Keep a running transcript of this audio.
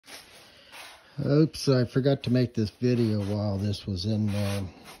Oops, I forgot to make this video while this was in there.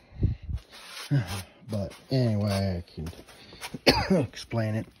 But anyway, I can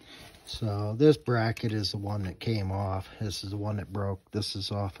explain it. So this bracket is the one that came off. This is the one that broke. This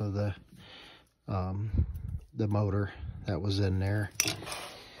is off of the motor that was in there.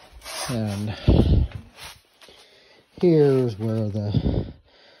 And here's where the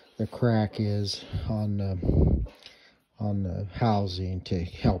crack is on the housing to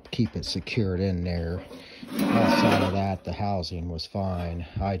help keep it secured in there. Outside of that, the housing was fine.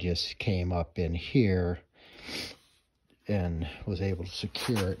 I just came up in here and was able to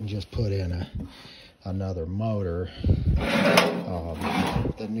secure it and just put in another motor.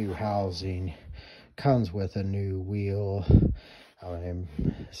 The new housing comes with a new wheel,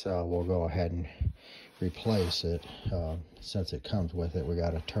 so we'll go ahead and replace it. Since it comes with it, we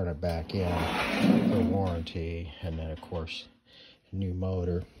got to turn it back in for warranty, and then of course new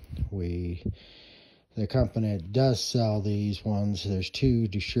motor. The company that does sell these ones, there's two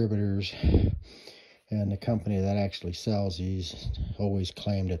distributors, and the company that actually sells these always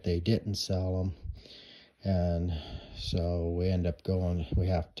claimed that they didn't sell them, and so we end up we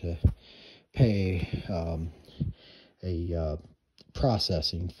have to pay a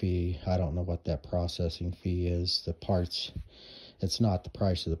processing fee. I don't know what that processing fee is. The parts, it's not the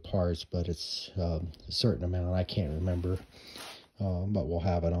price of the parts, but it's a certain amount. I can't remember, but we'll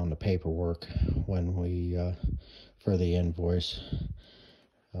have it on the paperwork when we for the invoice.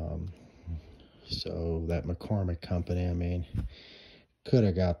 So that McCormick company, I mean, could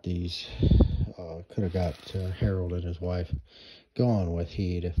have got these, Harold and his wife going with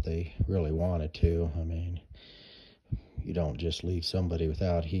heat if they really wanted to. I mean, you don't just leave somebody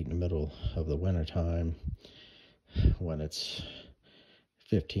without heat in the middle of the winter time when it's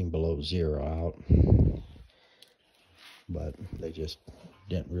 15 below zero out. But they just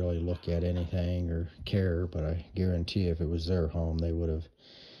didn't really look at anything or care. But I guarantee if it was their home, they would have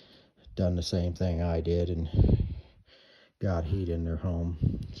done the same thing I did and got heat in their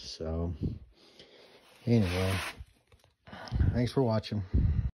home. So anyway, thanks for watching.